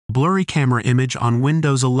Blurry camera image on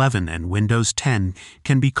Windows 11 and Windows 10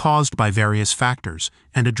 can be caused by various factors,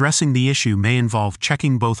 and addressing the issue may involve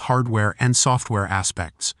checking both hardware and software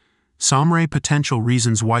aspects. Some potential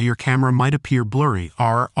reasons why your camera might appear blurry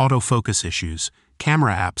are autofocus issues,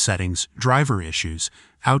 camera app settings, driver issues.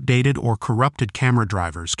 Outdated or corrupted camera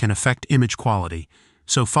drivers can affect image quality,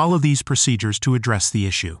 so follow these procedures to address the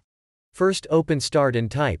issue. First, open Start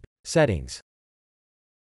and type Settings.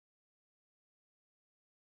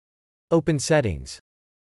 Open Settings.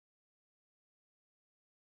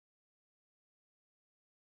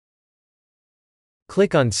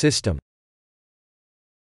 Click on System.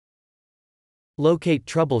 Locate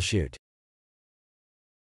Troubleshoot.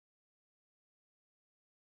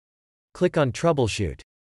 Click on Troubleshoot.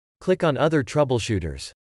 Click on Other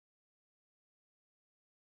Troubleshooters.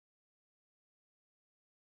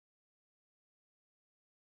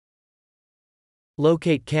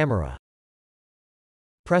 Locate Camera.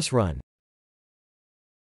 Press Run.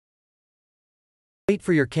 Wait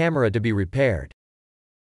for your camera to be repaired.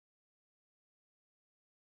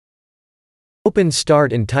 Open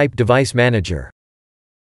Start and type Device Manager.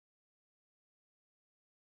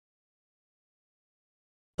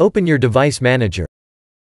 Open your Device Manager.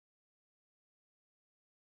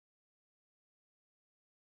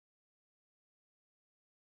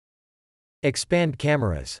 Expand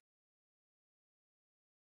Cameras.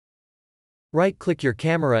 Right-click your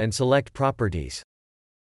camera and select Properties.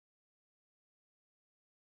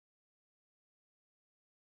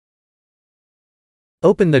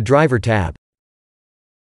 Open the Driver tab.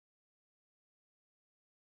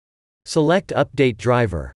 Select Update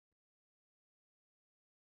Driver.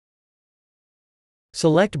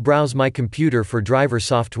 Select Browse My Computer for driver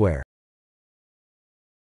software.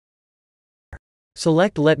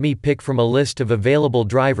 Select Let me pick from a list of available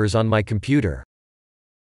drivers on my computer.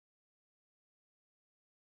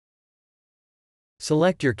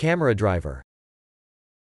 Select your camera driver.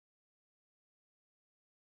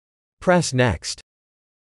 Press Next.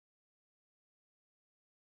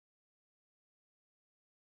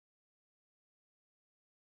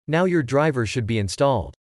 Now your driver should be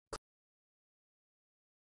installed.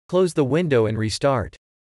 Close the window and restart.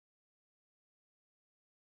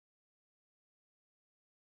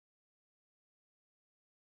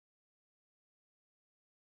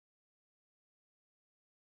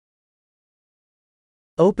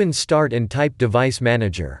 Open Start and type Device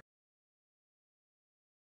Manager.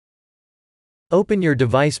 Open your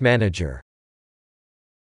Device Manager.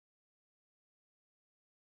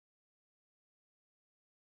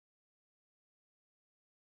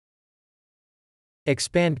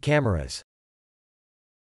 Expand Cameras.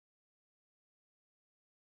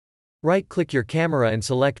 Right-click your camera and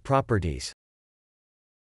select Properties.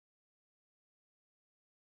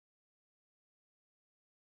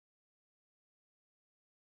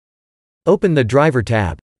 Open the Driver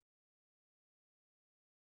tab.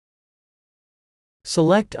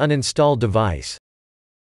 Select Uninstall Device.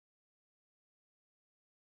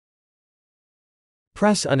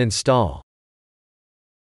 Press Uninstall.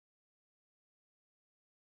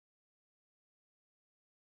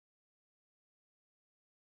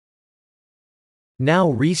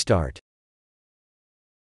 Now restart.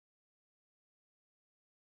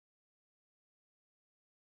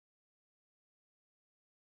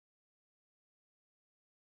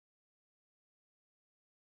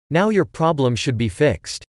 Now your problem should be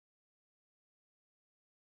fixed.